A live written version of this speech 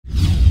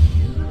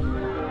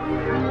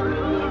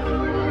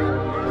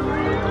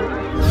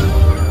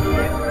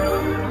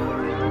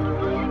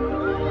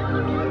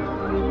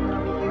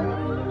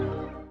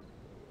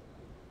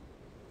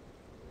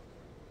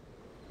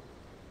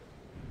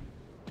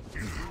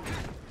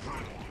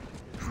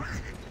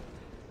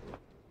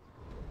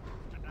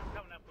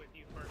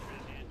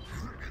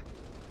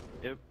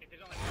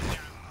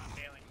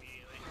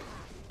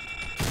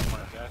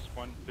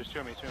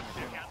Two of me.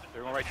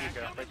 They're going right to you,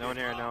 Cal. Right No one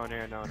here, no one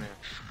here, no one here.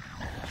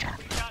 Shot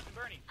to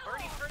Bernie.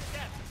 Bernie's hurt to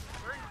death.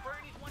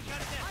 Bernie's one shot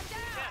to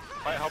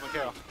death. Fight, help him,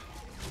 Cal.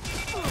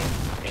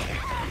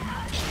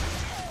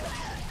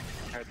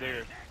 Alright,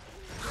 there.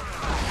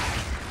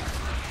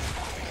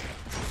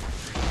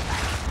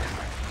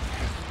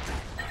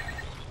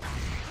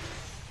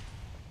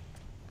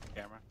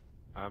 Camera.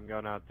 I'm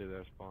going out through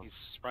their spawn. He's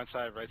front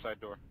side, right side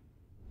door.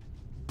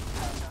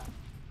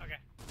 Okay.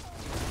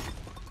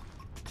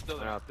 Still I'm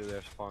there. out through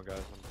their spawn, guys.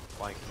 I'm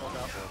flanking. Smoke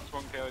out.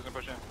 Smoking Tail, he's gonna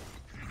push in.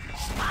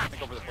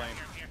 Think over the plane.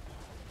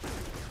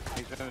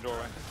 He's in the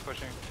doorway.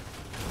 Pushing.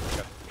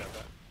 Got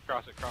that.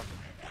 Cross it.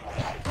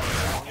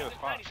 Get a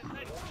spot.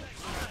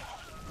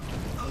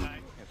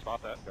 Can't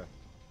spot that. Okay.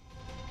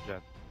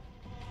 Jet.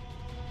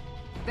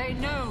 They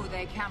know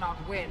they cannot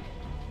win.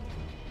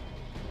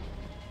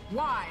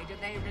 Why do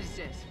they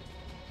resist?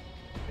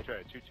 They try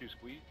a 2-2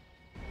 squeeze.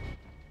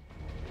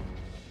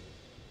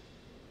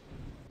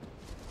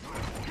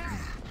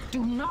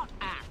 Do not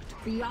act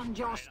beyond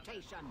your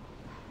station.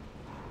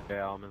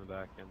 Yeah, I'm in the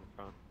back, in the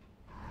front.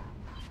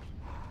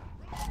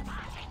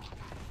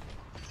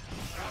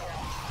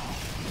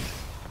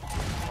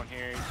 One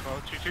here, he's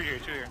smoke. Two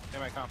here. They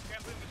might come.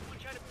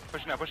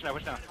 Push now.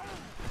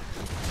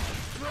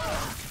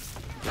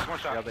 Just one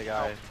shot. The other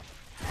guy.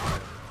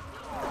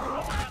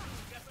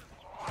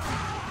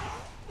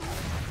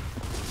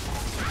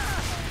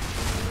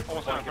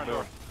 Almost on the front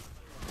door.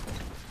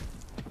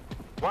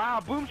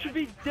 Wow, Boom should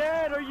be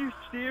dead. Are you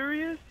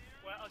serious?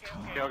 Well, okay.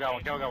 Kale got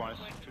one.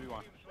 It's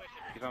 2v1.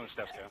 He's on the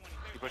steps, Kale.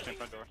 He pushed in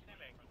front door.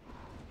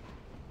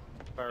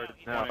 Fired.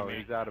 No,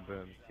 he's out of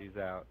Boom. He's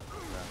out.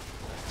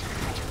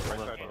 Right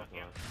side door.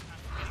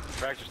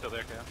 Frags are still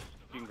there, Kale.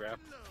 You can grab.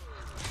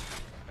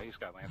 Oh, he's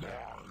got Lancer.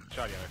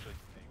 Shot you, actually.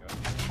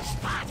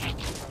 There you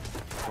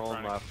go.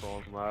 Rolling left.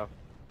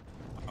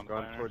 I'm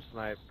Going towards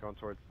snipe.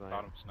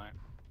 Bottom snipe.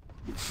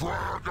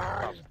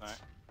 Top snipe.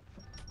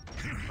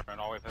 Run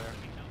all the way there.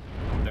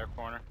 Their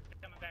corner.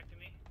 Coming back to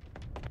me.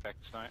 Back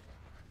to snipe.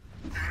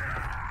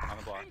 On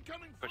the block.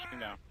 Pushing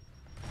down.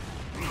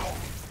 One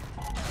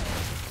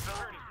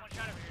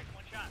shot over here.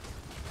 One shot.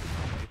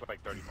 He's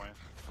like 30 points.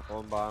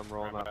 Rolling bottom,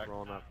 rolling Back. up.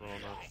 You're right.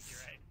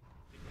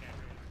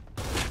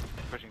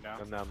 Pushing down.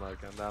 Come down low.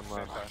 Same left.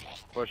 side.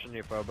 Pushing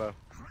you, Phobo.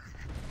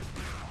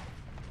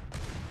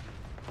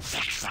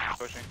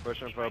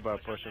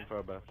 Pushing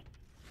Phobo.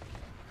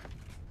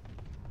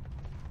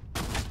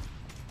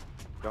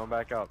 Going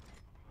back up.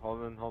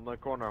 Holding the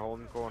corner.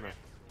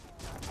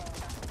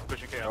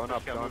 Pushing KO. Going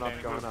up.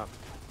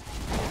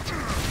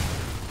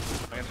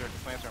 Lancer.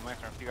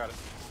 You got it.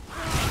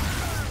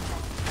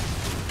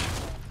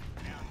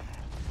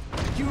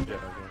 You Yeah,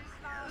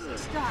 okay.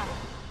 stop.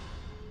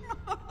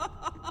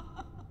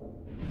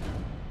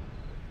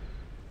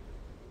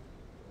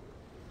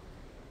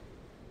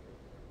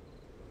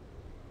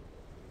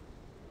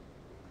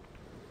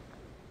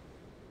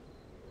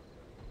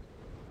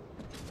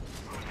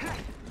 I'm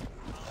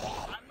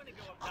gonna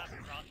go up top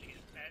and cross you.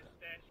 That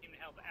seemed to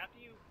help. After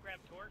you grab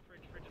Torque for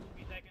just a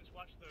few seconds,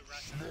 watch the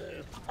rush on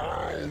this.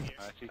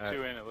 I see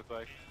two in, it looked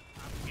like.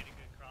 I'm gonna get a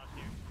good cross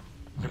here.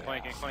 They're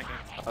flanking.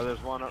 Oh,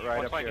 there's one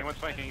right up here. One's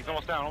flanking. He's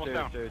almost down. Two.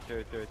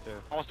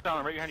 Almost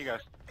down, right behind you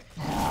guys.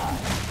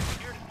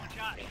 Here it is, one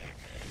shot.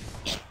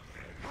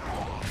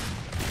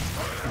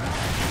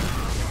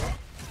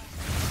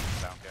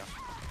 Down, Cal.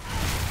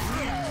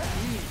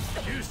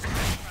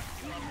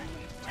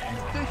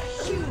 The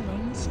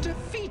humans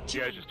defeat You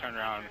you. guys just turned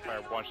around and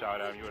fired one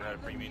shot at him. You would have had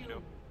a free me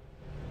too.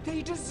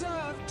 They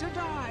deserve to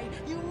die.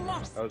 You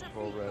must. That was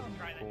full red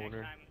Try that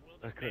corner. next time. We'll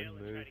I just couldn't bail and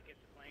try move. to get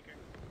the flanker.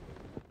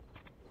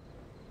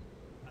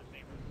 I'll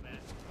save her for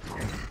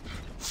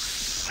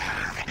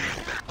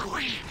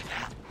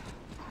that.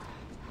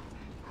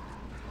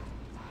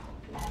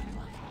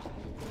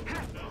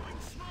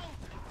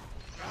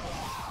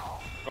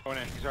 Going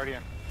in. He's already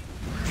in.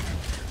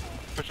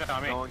 Pushing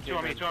on me. No one Two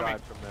on me.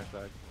 from their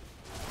side.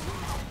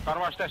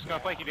 Bottom of our steps is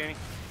gonna flank you, Danny.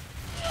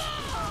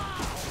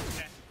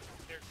 Okay.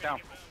 Down.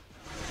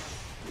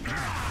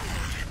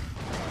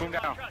 Boom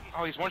down.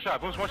 Oh, he's one shot.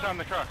 Boom's one shot in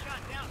the truck. Shot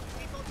down.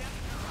 People down.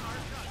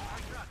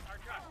 Our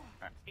truck.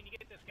 Alright. Can you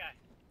get this guy?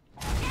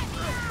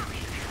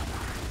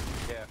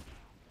 Yeah.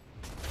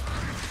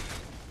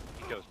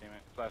 He killed his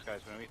teammate. This last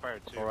guy's been. We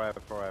fired two. Four right.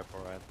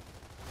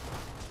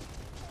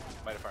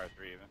 Might have fired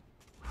three even.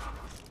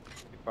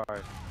 He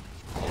fired.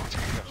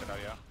 Got shit out,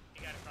 yeah.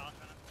 You got a cross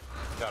on him.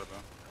 Got it,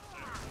 Boom.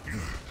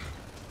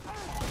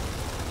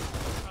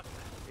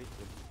 He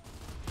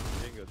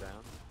didn't go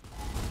down.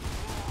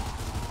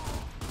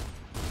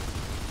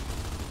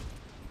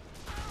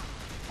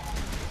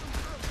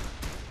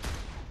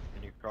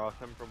 Can you cross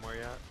him from where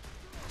you're at?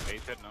 Yeah,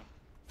 he's hitting him.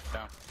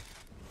 Down.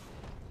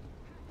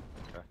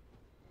 Okay.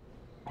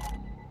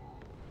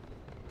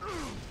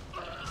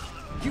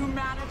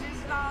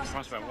 Humanity's last.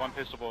 Must have been one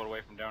pistol bullet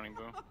away from downing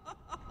Boom.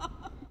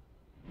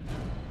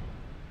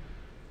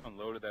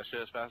 Unloaded that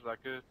shit as fast as I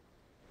could.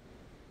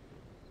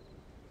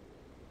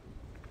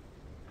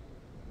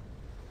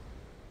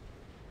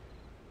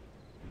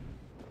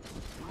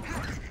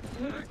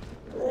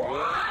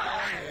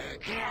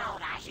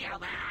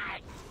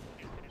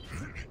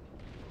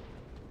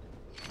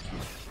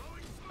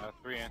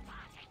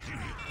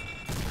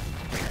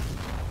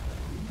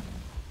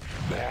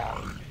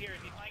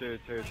 Two.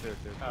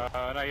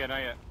 Not yet, not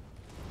yet.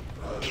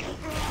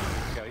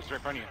 Yeah, he's right in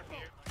front of you.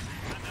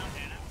 I'm out,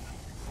 Dana.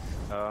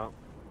 Oh.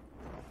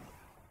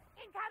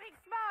 Incoming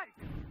smoke!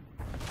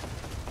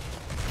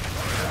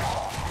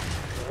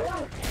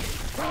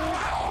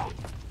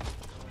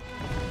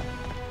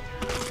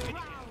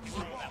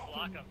 That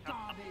block up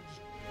top. Garbage.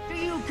 Do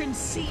you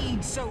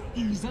concede so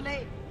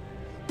easily?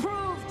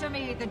 Prove to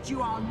me that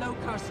you are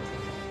locust.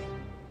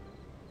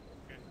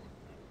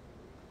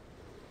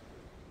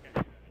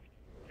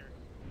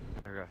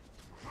 Okay.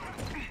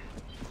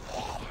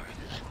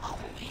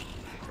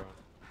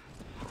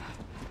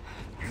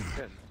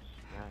 Getting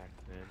smacked,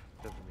 man.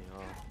 Pissing me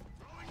off.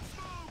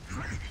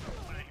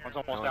 One's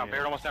almost down.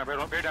 Bear almost down. Bear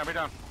down.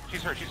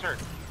 She's hurt. It's the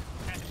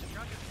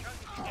truck.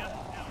 She's down.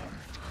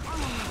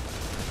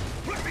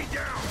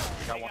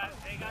 Got one.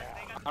 They got.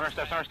 On our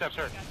steps,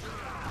 hurt.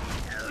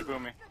 Keep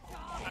booming.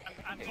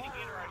 I'm getting into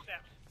our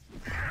steps.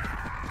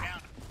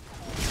 Down.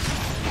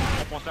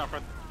 Almost down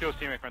front. Kill's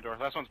teammate front door.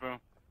 Last one's boom.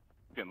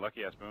 Getting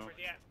lucky ass boom. Where's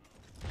he at?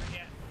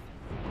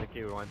 I think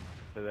he went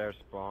to their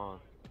spawn.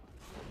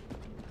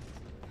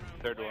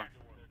 Third door.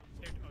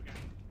 Okay.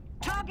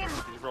 Target.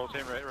 He's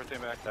rotating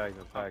back. Tag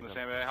them. On the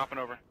same way, hopping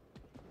over.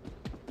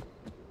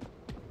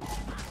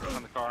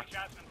 On the car. Putting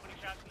shots in him.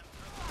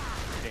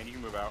 Dan, you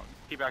can move out.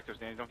 Keep active,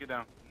 Dan. Don't get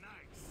down.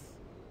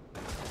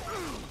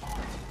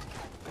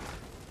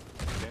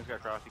 Dan's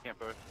got cross. He can't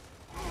push.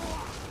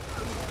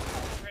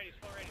 Ready,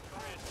 full ready.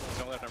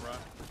 Don't let him run.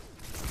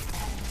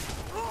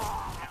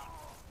 Down.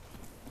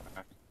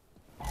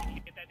 Can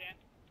you get that, Dan?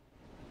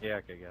 Yeah,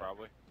 okay, got it.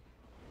 Probably.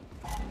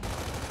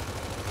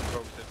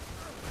 Focus it.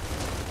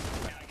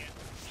 Down again.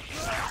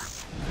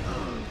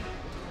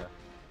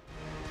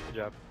 Good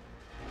job.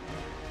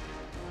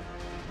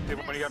 See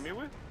what you got me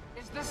with?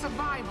 Is the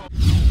survival.